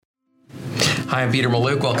Hi, I'm Peter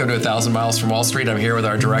Maluk. Welcome to 1,000 Miles from Wall Street. I'm here with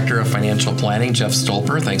our Director of Financial Planning, Jeff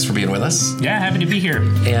Stolper. Thanks for being with us. Yeah, happy to be here.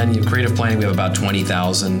 And in creative planning, we have about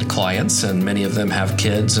 20,000 clients, and many of them have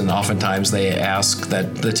kids, and oftentimes they ask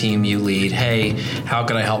that the team you lead, hey, how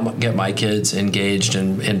can I help get my kids engaged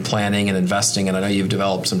in planning and investing? And I know you've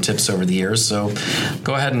developed some tips over the years, so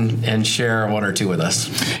go ahead and share one or two with us.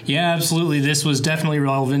 Yeah, absolutely. This was definitely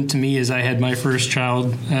relevant to me as I had my first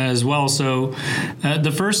child as well. So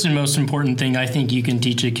the first and most important thing I think you can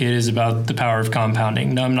teach a kid is about the power of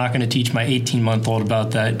compounding. No, I'm not going to teach my 18-month-old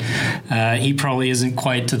about that. He probably isn't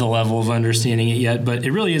quite to the level of understanding it yet, but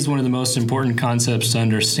it really is one of the most important concepts to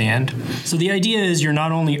understand. So the idea is you're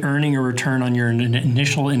not only earning a return on your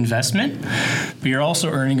initial investment, but you're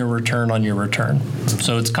also earning a return on your return.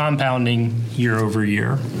 So it's compounding year over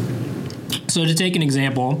year. So to take an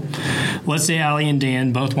example, let's say Allie and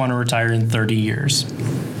Dan both want to retire in 30 years.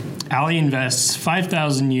 Allie invests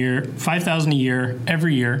 $5,000 a year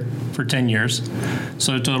every year for 10 years,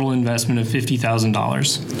 so a total investment of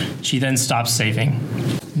 $50,000. She then stops saving.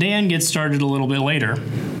 Dan gets started a little bit later,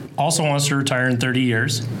 also wants to retire in 30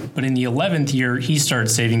 years, but in the 11th year, he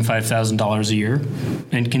starts saving $5,000 a year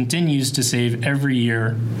and continues to save every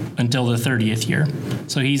year until the 30th year.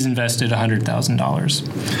 So he's invested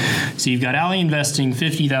 $100,000. So you've got Allie investing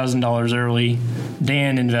 $50,000 early,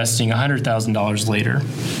 Dan investing $100,000 later.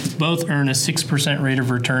 Both earn a 6% rate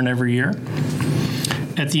of return every year.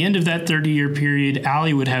 At the end of that 30-year period,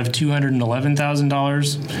 Allie would have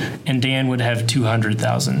 $211,000 and Dan would have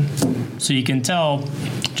 $200,000. So you can tell,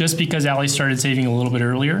 just because Allie started saving a little bit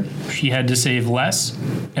earlier, she had to save less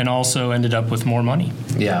and also ended up with more money.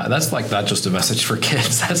 Yeah, that's like not just a message for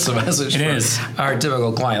kids. That's a message for our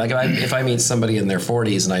typical client. Like if I meet somebody in their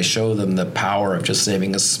 40s and I show them the power of just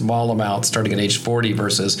saving a small amount starting at age 40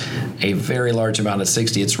 versus a very large amount at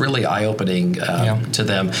 60, it's really eye-opening to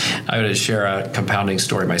them. I'm going to share a compounding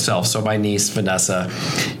story myself. So my niece, Vanessa,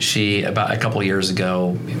 she, about a couple of years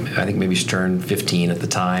ago, I think maybe she turned 15 at the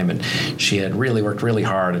time, and she had really worked really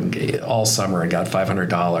hard and all summer and got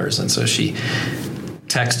 $500. And so she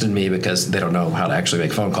texted me because they don't know how to actually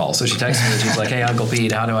make phone calls. So she texted me and she's like, hey, Uncle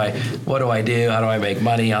Pete, what do I do? How do I make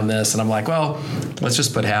money on this? And I'm like, well, let's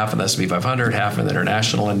just put half in the S&P 500, half in the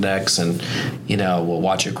international index, and, we'll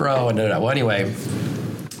watch it grow. And well, anyway,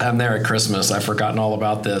 I'm there at Christmas. I've forgotten all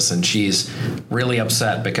about this, and she's really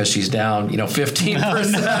upset because she's down,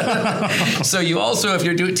 15%. No. So you also, if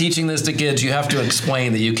you're teaching this to kids, you have to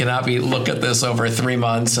explain that you cannot look at this over 3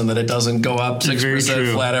 months and that it doesn't go up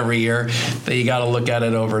 6% flat every year. That you got to look at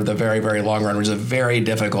it over the very, very long run, which is a very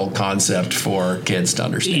difficult concept for kids to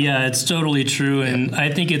understand. Yeah, it's totally true, and I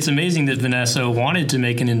think it's amazing that Vanessa wanted to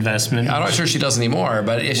make an investment. I'm not sure she does anymore,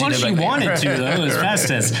 but if she did, she wanted to, though. It was past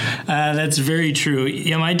tense. That's very true.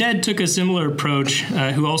 Yeah, my dad took a similar approach,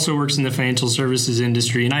 who also works in the financial services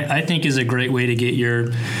industry, and I think is a great way to get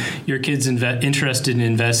your kids interested in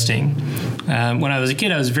investing. When I was a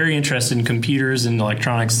kid, I was very interested in computers and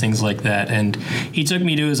electronics, things like that, and he took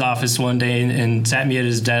me to his office one day and sat me at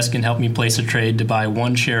his desk and helped me place a trade to buy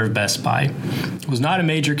one share of Best Buy. It was not a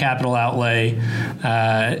major capital outlay.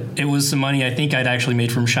 It was some money I think I'd actually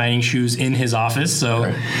made from shining shoes in his office, so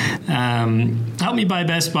helped me buy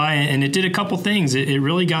Best Buy, and it did a couple things. It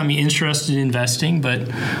really got me interested in investing, but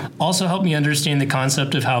also helped me understand the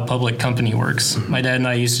concept of how a public company works. My dad and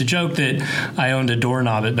I used to joke that I owned a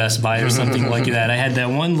doorknob at Best Buy or something like that. I had that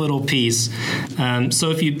one little piece.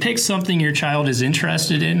 So if you pick something your child is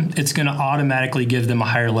interested in, it's going to automatically give them a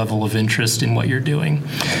higher level of interest in what you're doing.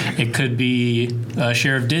 It could be a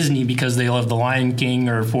share of Disney because they love The Lion King,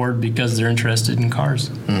 or Ford because they're interested in cars.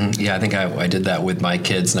 Mm-hmm. Yeah, I think I did that with my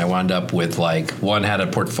kids, and I wound up with one had a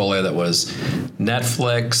portfolio that was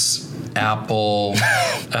Netflix, Apple,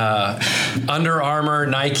 Under Armour,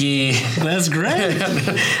 Nike. That's great.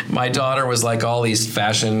 My daughter was like all these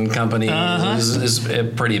fashion companies. It's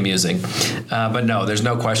pretty amusing. But no, there's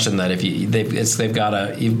no question that if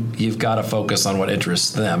you've got to focus on what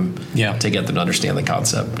interests them to get them to understand the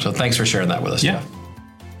concept. So thanks for sharing that with us, Jeff.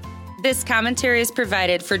 This commentary is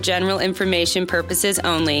provided for general information purposes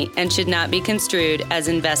only and should not be construed as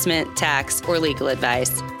investment, tax, or legal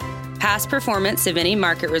advice. Past performance of any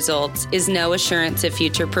market results is no assurance of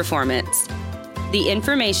future performance. The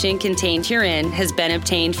information contained herein has been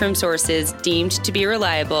obtained from sources deemed to be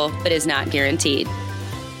reliable but is not guaranteed.